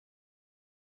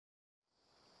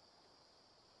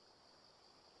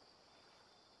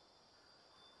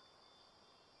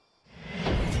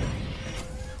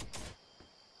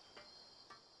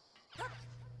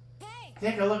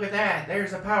take a look at that.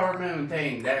 There's a power moon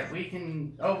thing that we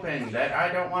can open that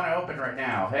I don't want to open right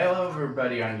now. Hello,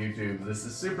 everybody on YouTube. This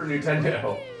is Super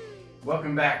Nintendo.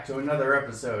 Welcome back to another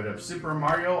episode of Super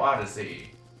Mario Odyssey.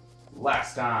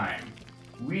 Last time,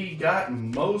 we got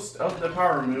most of the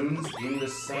power moons in the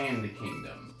Sand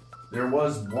Kingdom. There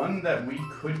was one that we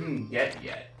couldn't get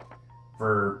yet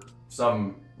for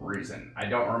some reason. I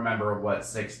don't remember what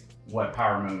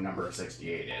power moon number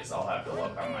 68 is. I'll have to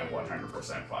look on my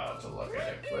 100% file to look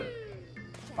at it, but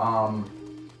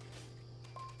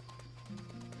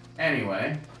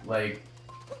anyway, like,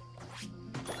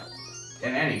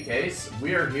 in any case,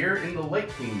 we are here in the Lake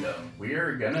Kingdom. We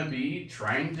are gonna be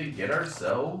trying to get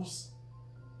ourselves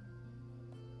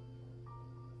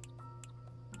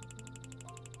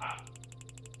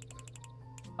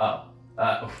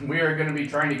we are going to be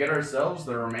trying to get ourselves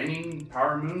the remaining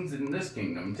power moons in this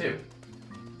kingdom, too.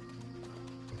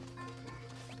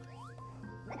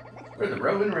 We're the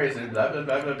Roman Raisin, blah, blah,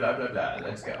 blah, blah, blah, blah, blah.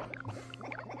 Let's go.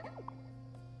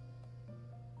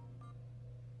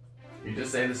 You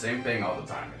just say the same thing all the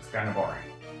time. It's kind of boring.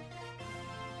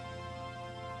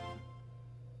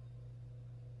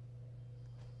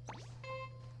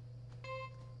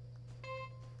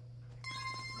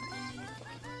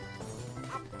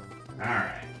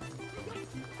 Alright.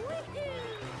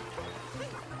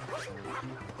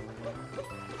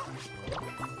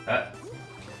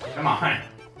 Come on.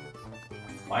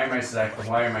 Why am I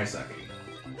sucking?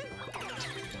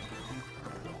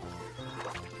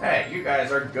 Hey, you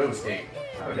guys are ghosting.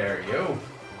 How dare you?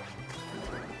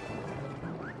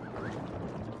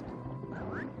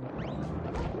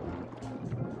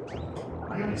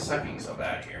 Why am I sucking so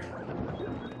bad here?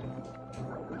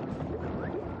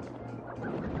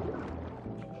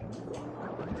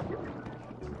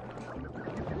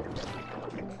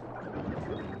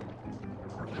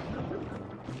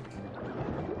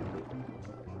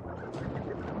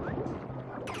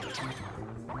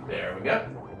 There we go.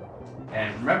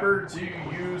 And remember to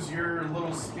use your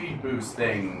little speed boost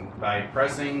thing by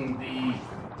pressing the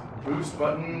boost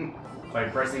button, by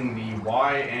pressing the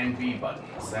Y and B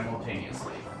buttons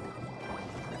simultaneously.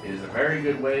 It is a very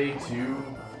good way to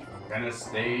kind of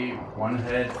stay one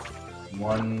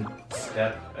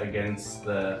step against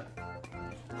the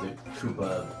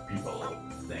Koopa people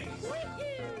things.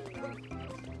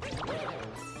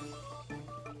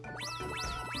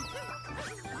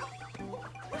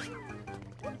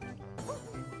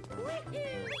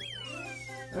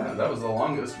 Yeah, that was the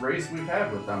longest race we've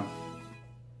had with them.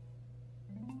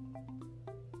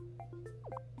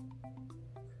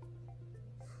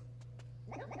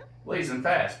 Blazing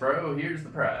fast, bro. Here's the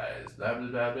prize. Blah, blah,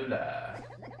 blah, blah, blah.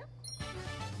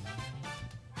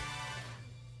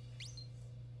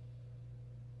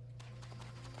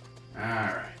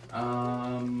 Alright,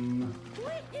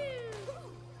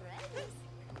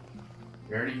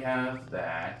 we already have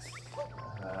that.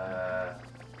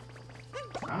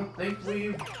 I don't think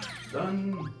we've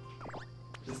done...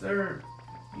 Is there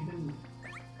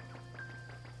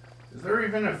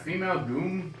even a female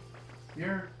Goom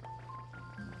here?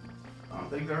 I don't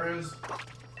think there is.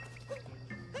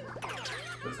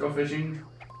 Let's go fishing.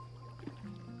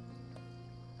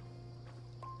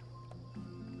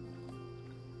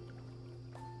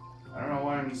 I don't know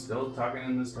why I'm still talking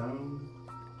in this tone.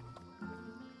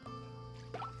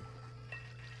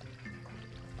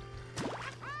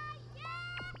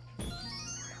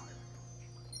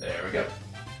 There we go.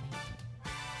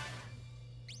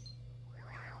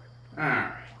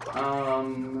 Alright,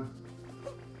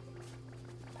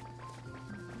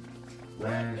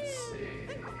 let's see.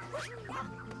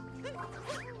 I'm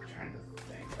trying to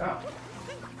think. Oh,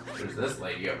 there's this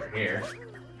lady over here.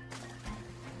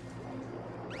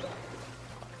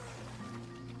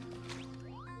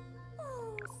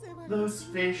 Those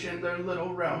fish and their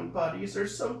little round bodies are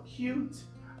so cute.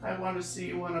 I want to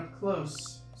see one up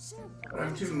close. But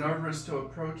I'm too nervous to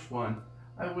approach one.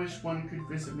 I wish one could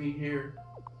visit me here.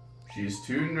 She's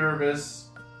too nervous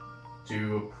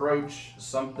to approach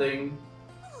something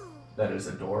that is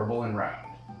adorable and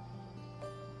round.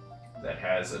 That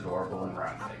has adorable and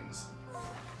round things.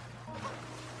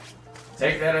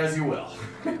 Take that as you will.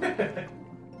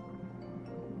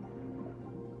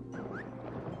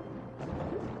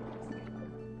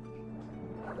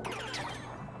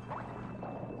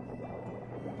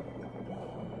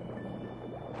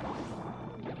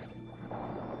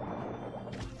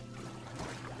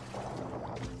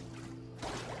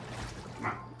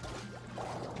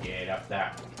 Get up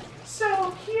there.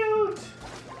 So cute!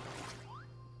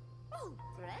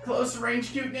 Close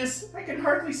range cuteness! I can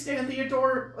hardly stand the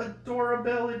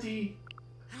adorability.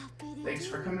 Thanks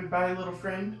for coming by, little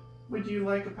friend. Would you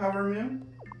like a power moon?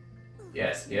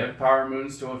 Yes, give power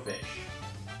moons to a fish.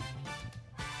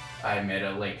 I made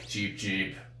a lake cheap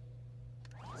cheap.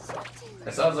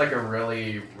 That sounds like a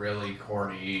really, really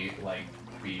corny, like,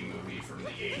 B-movie from the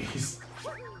 80s.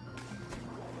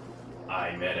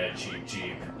 I met a cheap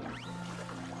cheap.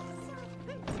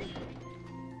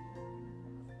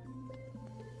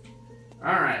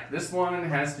 Alright, this one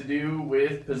has to do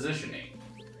with positioning.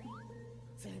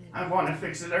 I want to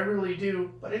fix it, I really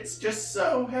do, but it's just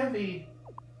so heavy.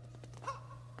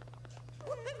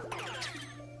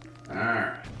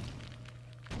 Alright.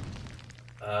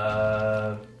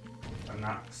 If I'm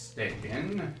not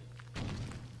mistaken.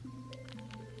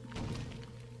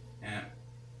 Yeah.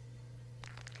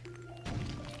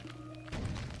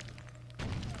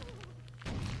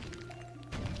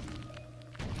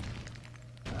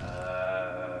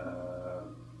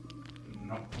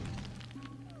 Nope.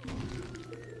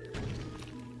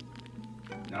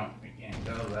 Nope, we can't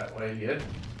go that way yet.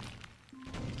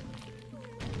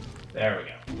 There we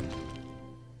go.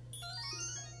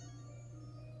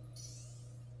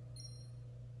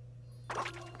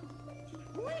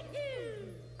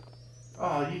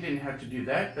 Oh, you didn't have to do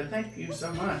that, but thank you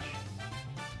so much.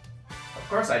 Of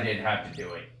course I didn't have to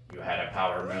do it. You had a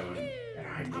power moon, and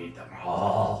I need them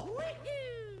all.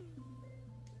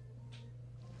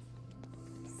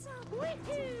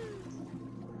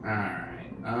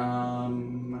 Alright,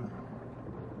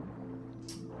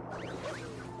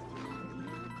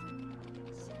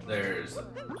 there's a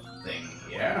thing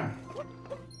here.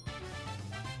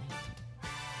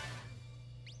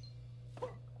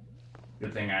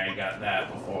 Good thing I got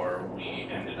that before we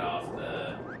ended off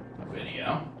the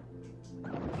video.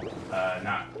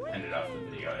 Not ended off the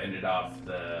video, ended off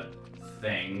the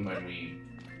thing when we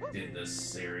did this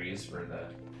series for the...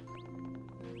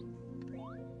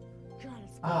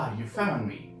 Ah, you found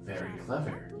me. Very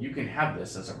clever. You can have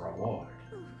this as a reward.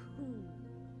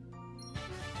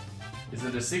 Is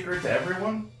it a secret to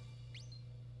everyone?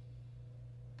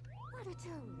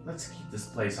 Let's keep this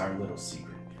place our little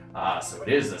secret. Ah, so it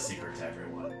is a secret to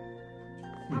everyone.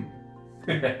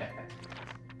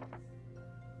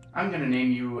 I'm gonna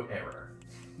name you Error.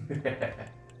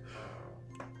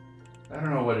 I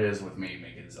don't know what it is with me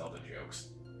making Zelda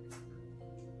jokes.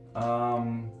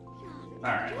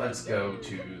 Alright, let's go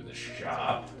to the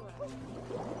shop.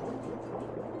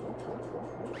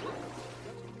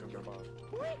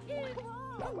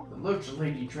 The Loach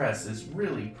Lady dress is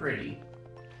really pretty.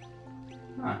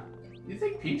 Huh. You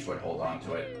think Peach would hold on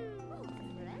to it?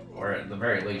 Or at the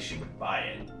very least, she would buy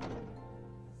it.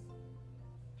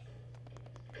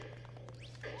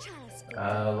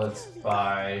 Let's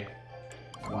buy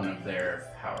one of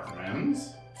their power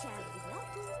moons.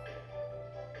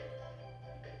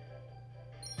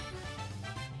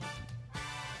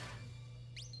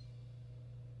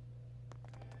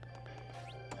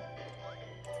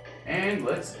 And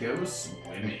let's go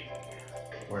swimming.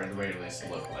 Or at the very least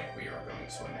look like we are going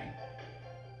swimming.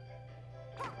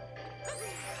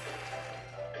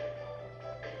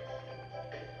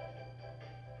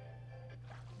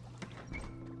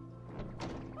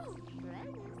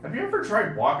 Have you ever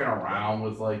tried walking around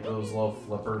with like those little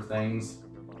flipper things?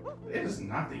 It is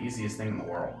not the easiest thing in the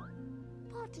world.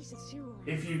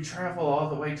 If you travel all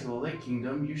the way to the Lake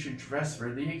Kingdom, you should dress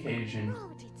for the occasion.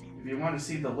 If you want to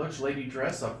see the Loach Lady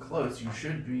dress up close, you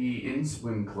should be in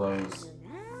swim clothes.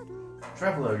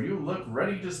 Traveler, you look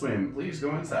ready to swim. Please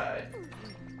go inside.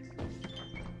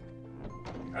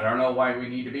 I don't know why we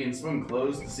need to be in swim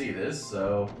clothes to see this,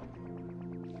 so...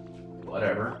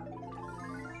 whatever.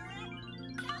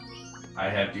 I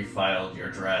have defiled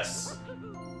your dress.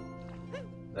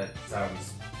 That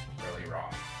sounds really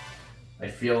wrong. I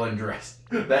feel undressed.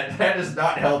 That is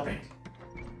not helping.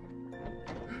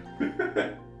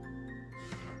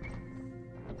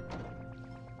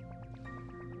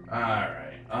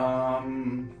 Alright,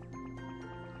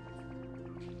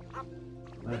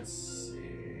 let's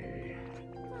see.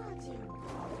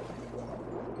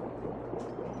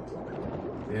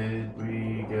 Did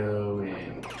we go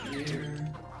in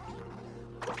here?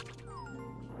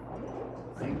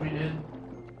 I think we did.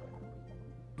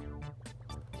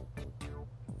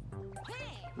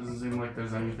 Doesn't seem like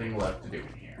there's anything left to do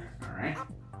in here. Alright.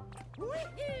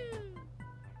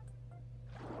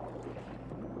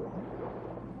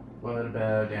 What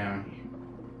about down here?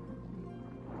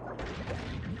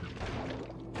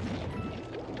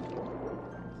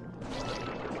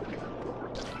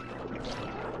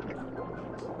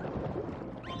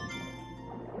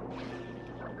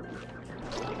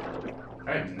 I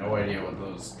have no idea what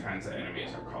those kinds of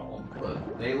enemies are called,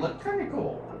 but they look kind of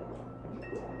cool.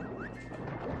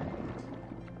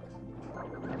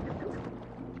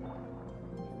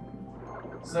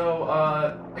 So,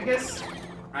 I guess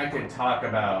I could talk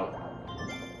about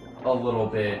a little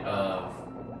bit of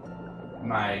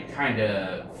my kind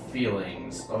of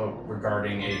feelings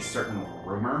regarding a certain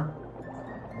rumor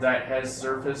that has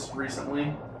surfaced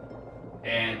recently.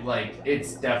 And, like,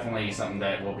 it's definitely something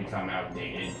that will become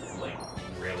outdated, like,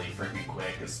 really freaking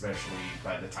quick, especially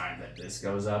by the time that this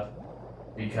goes up.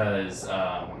 Because,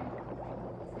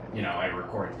 you know, I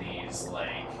record these,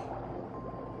 like,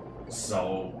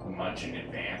 so much in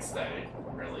advance that it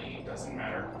really doesn't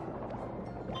matter.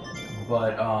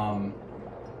 But,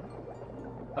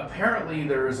 apparently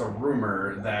there is a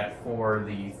rumor that for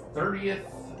the 30th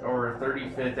or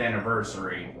 35th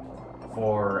anniversary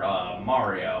for,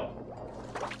 Mario,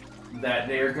 that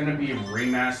they're going to be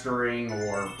remastering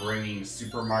or bringing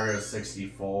Super Mario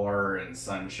 64 and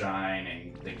Sunshine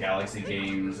and the Galaxy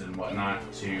games and whatnot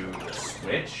to the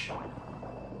Switch.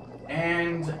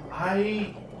 And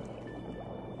I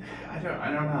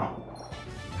don't know.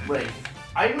 Like,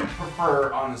 I would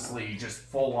prefer, honestly, just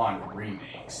full-on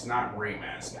remakes, not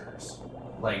remasters.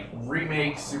 Like,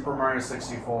 remake Super Mario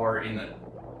 64 in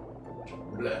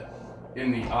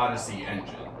the Odyssey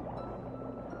engine.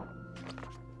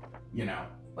 You know,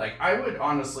 like, I would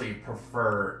honestly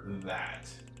prefer that,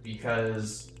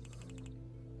 because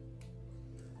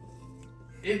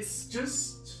it's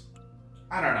just,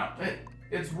 I don't know,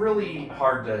 it's really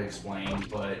hard to explain,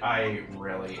 but I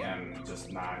really am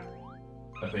just not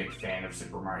a big fan of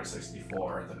Super Mario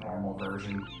 64, the normal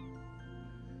version.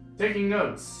 Taking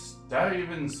notes,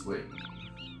 dive and swim.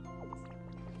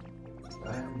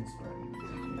 Dive and swim,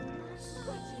 taking notes.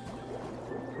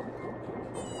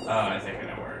 Oh, I think I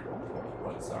know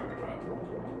what it's talking about.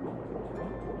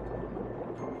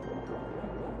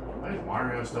 Why is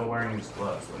Mario still wearing his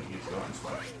gloves when he's going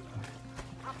swimming?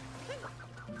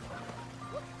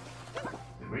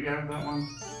 Did we get that one?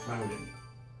 No, we didn't.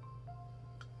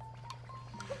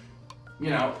 You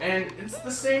know, and it's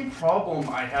the same problem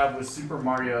I have with Super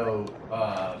Mario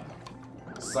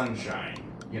Sunshine.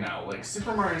 You know, like,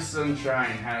 Super Mario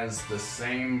Sunshine has the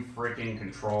same freaking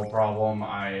control problem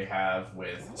I have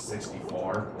with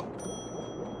 64.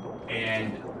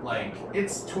 And, like,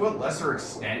 it's to a lesser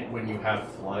extent when you have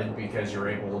FLUDD because you're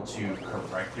able to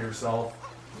correct yourself.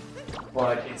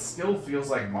 But it still feels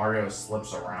like Mario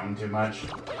slips around too much.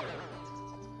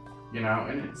 You know,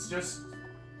 and it's just,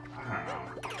 I don't know.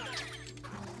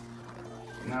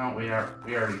 No, we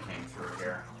already came through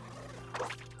here.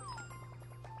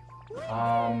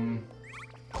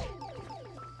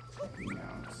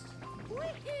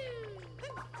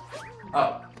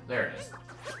 Oh, there it is.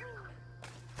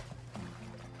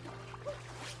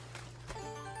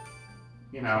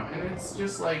 You know, and it's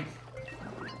just like,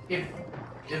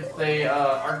 if they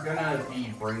are gonna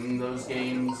be bringing those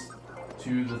games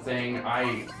to the thing,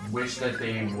 I wish that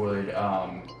they would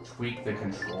tweak the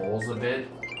controls a bit.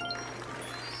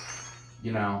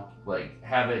 You know, like,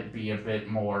 have it be a bit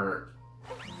more.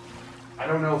 I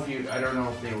don't know if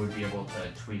they would be able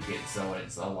to tweak it so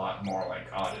it's a lot more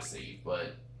like Odyssey,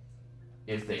 but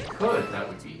if they could, that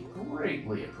would be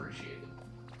greatly appreciated.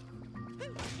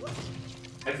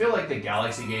 I feel like the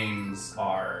Galaxy games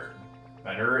are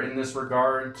better in this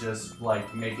regard. Just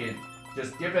like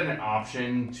just give it an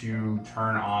option to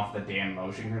turn off the damn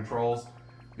motion controls,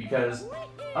 because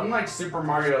unlike Super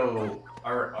Mario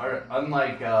or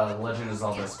unlike Legend of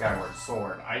Zelda Skyward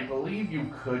Sword, I believe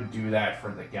you could do that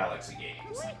for the Galaxy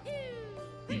games.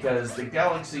 Because the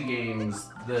Galaxy games,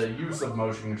 the use of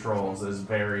motion controls is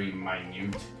very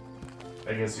minute,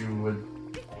 I guess you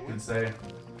could say.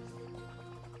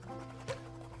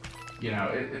 You know,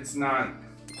 it's not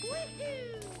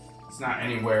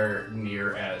anywhere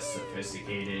near as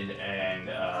sophisticated and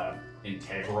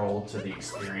integral to the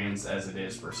experience as it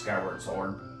is for Skyward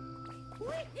Sword.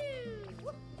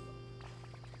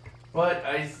 But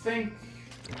I think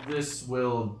this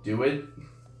will do it,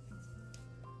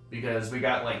 because we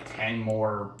got like 10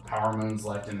 more Power Moons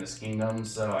left in this kingdom,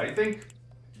 so I think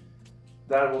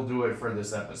that will do it for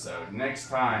this episode. Next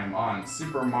time on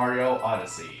Super Mario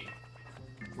Odyssey,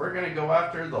 we're gonna go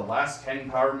after the last 10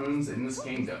 Power Moons in this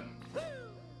kingdom.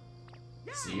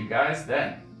 See you guys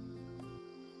then.